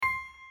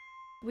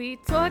We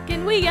talk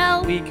and we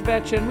yell. We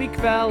kvetch and we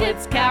kvell.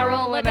 It's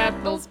Carol and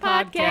Ethel's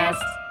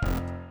podcast.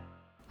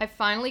 I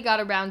finally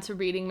got around to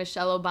reading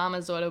Michelle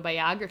Obama's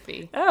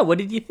autobiography. Oh, what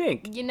did you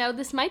think? You know,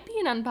 this might be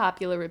an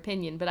unpopular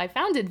opinion, but I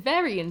found it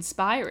very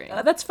inspiring.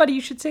 That's funny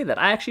you should say that.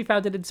 I actually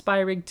found it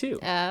inspiring, too.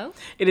 Oh?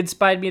 It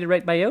inspired me to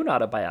write my own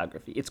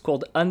autobiography. It's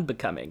called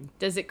Unbecoming.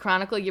 Does it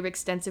chronicle your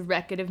extensive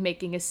record of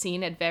making a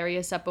scene at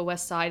various Upper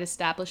West Side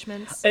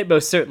establishments? It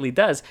most certainly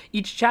does.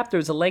 Each chapter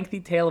is a lengthy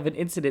tale of an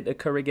incident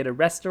occurring at a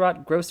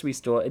restaurant, grocery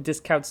store, a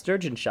discount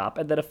sturgeon shop,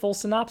 and then a full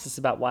synopsis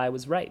about why I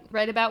was right.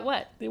 Right about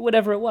what?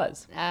 Whatever it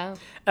was. Oh.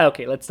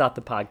 Okay, let's start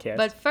the podcast.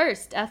 But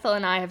first, Ethel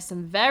and I have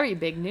some very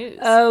big news.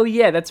 Oh,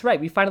 yeah, that's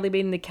right. We finally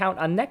made an account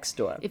on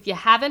Nextdoor. If you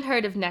haven't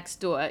heard of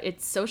Nextdoor,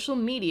 it's social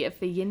media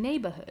for your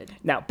neighborhood.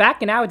 Now,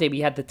 back in our day, we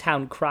had the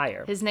town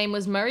crier. His name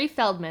was Murray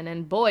Feldman,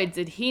 and boy,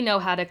 did he know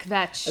how to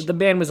kvetch. The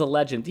man was a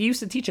legend. He used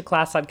to teach a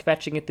class on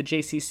kvetching at the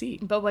JCC.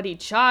 But what he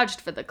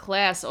charged for the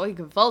class, oy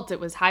gewalt, it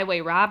was highway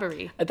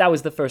robbery. That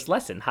was the first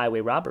lesson,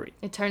 highway robbery.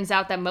 It turns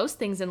out that most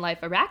things in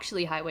life are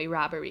actually highway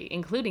robbery,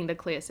 including the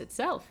class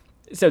itself.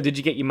 So, did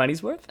you get your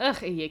money's worth?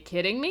 Ugh, are you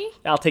kidding me?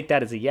 I'll take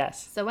that as a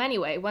yes. So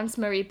anyway, once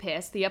Murray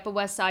passed, the Upper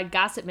West Side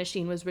gossip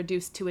machine was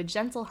reduced to a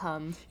gentle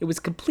hum, It was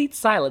complete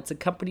silence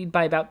accompanied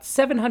by about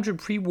 700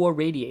 pre-war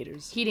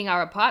radiators. heating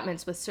our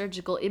apartments with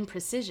surgical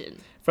imprecision,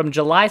 From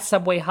July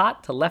subway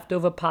hot to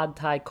leftover pad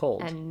thai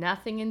cold. and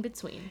nothing in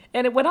between.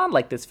 And it went on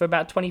like this for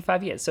about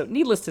 25 years. So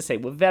needless to say,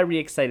 we're very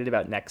excited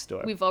about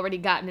Nextdoor. We've already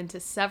gotten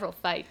into several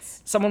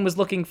fights. Someone was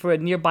looking for a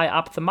nearby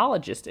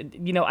ophthalmologist,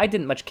 and, I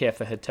didn't much care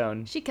for her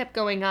tone. She kept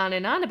going on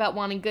and on about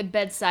wanting good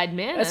bedside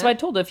manner. So I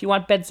told her, if you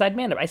want bedside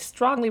manner, I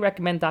strongly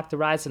recommend Dr.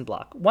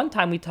 Eisenblock. One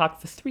time we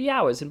talked for 3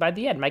 hours, and by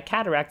the end, my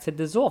cataracts had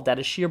dissolved out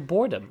of sheer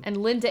boredom. And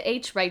Linda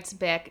H. writes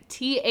back,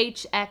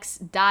 THX ...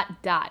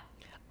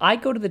 I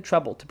go to the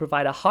trouble to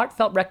provide a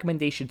heartfelt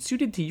recommendation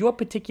suited to your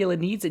particular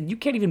needs, and you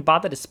can't even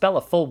bother to spell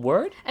a full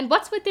word? And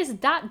what's with this ...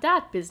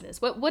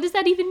 business? What does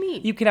that even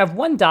mean? You can have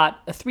 1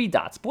 dot, 3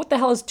 dots, but what the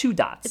hell is 2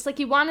 dots? It's like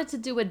you wanted to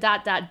do a ...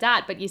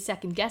 but you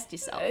second-guessed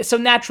yourself. So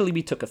naturally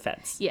we took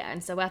offense. Yeah,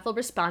 and so Ethel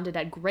responded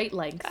at great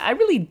length. I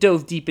really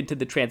dove deep into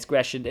the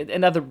transgression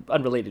and other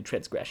unrelated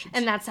transgressions.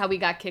 And that's how we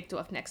got kicked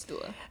off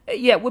Nextdoor.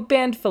 Yeah, we're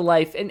banned for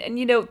life, and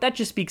that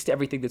just speaks to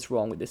everything that's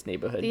wrong with this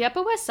neighborhood. The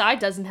Upper West Side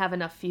doesn't have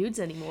enough feuds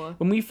anymore.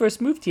 When we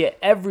first moved here,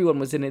 everyone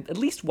was in at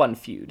least one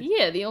feud.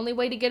 Yeah, the only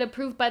way to get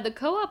approved by the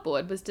co-op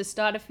board was to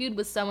start a feud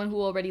with someone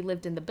who already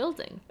lived in the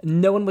building.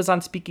 No one was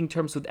on speaking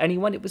terms with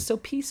anyone. It was so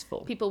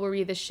peaceful. People were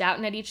either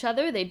shouting at each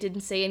other, they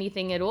didn't say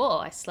anything at all.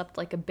 I slept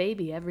like a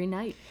baby every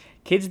night.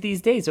 Kids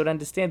these days don't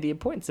understand the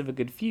importance of a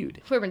good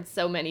feud. We're in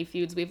so many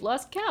feuds we've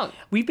lost count.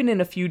 We've been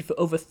in a feud for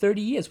over 30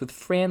 years with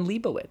Fran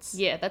Lebowitz.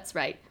 Yeah, that's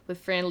right, with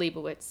Fran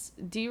Lebowitz.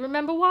 Do you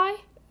remember why?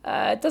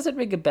 It doesn't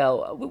ring a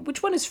bell.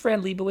 Which one is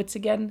Fran Lebowitz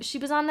again? She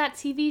was on that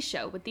TV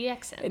show with the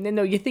accent.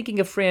 No, you're thinking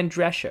of Fran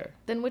Drescher.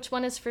 Then which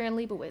one is Fran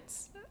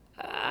Lebowitz?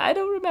 I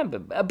don't remember,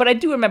 but I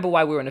do remember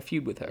why we were in a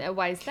feud with her.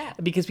 Why is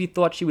that? Because we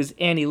thought she was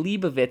Annie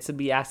Leibovitz and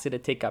we asked her to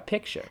take our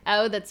picture.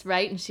 Oh, that's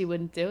right, and she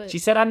wouldn't do it. She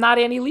said, I'm not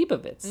Annie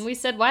Leibovitz. And we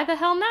said, why the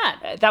hell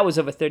not? That was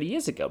over 30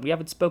 years ago. We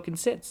haven't spoken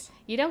since.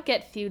 You don't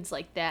get feuds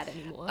like that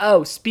anymore.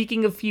 Oh,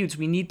 speaking of feuds,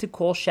 we need to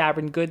call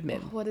Sharon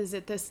Goodman. What is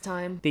it this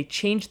time? They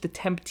changed the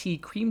Temp Tea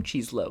cream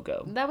cheese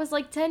logo. That was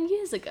like 10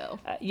 years ago.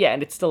 Yeah,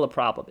 and it's still a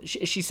problem.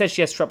 She says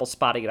she has trouble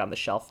spotting it on the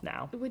shelf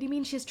now. What do you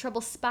mean she has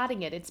trouble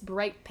spotting it? It's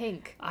bright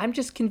pink. I'm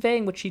just conveying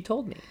what she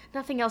told me.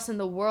 Nothing else in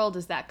the world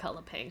is that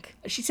color pink.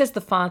 She says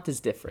the font is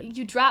different.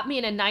 You dropped me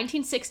in a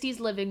 1960s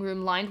living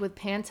room lined with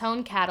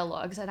Pantone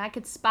catalogs, and I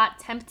could spot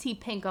Temp Tea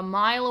pink a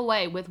mile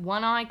away with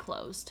one eye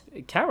closed.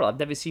 Carol, I've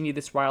never seen you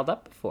this riled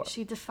up before.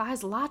 She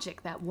defies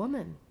logic, that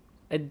woman.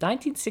 A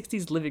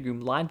 1960s living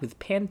room lined with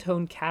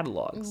Pantone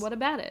catalogs. What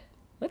about it?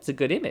 That's a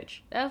good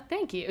image. Oh,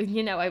 thank you.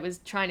 I was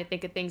trying to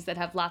think of things that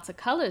have lots of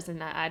colors,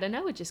 and I don't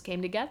know, it just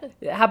came together.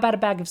 How about a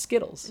bag of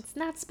Skittles? It's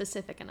not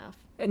specific enough.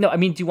 No, I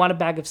mean, do you want a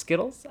bag of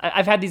Skittles?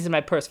 I've had these in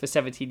my purse for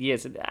 17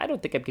 years, and I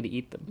don't think I'm going to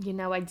eat them.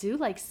 I do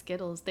like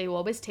Skittles. They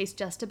always taste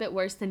just a bit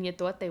worse than you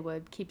thought they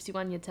would. Keeps you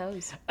on your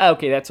toes.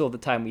 Okay, that's all the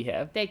time we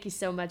have. Thank you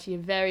so much. You're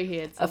very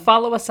handsome.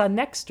 Follow us on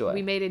Nextdoor.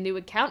 We made a new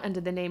account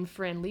under the name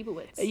Fran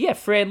Lebowitz. Yeah,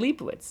 Fran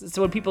Lebowitz.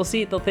 So when people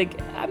see it, they'll think,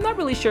 I'm not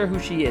really sure who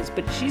she is,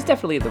 but she's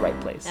definitely in the right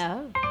place.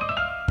 Oh.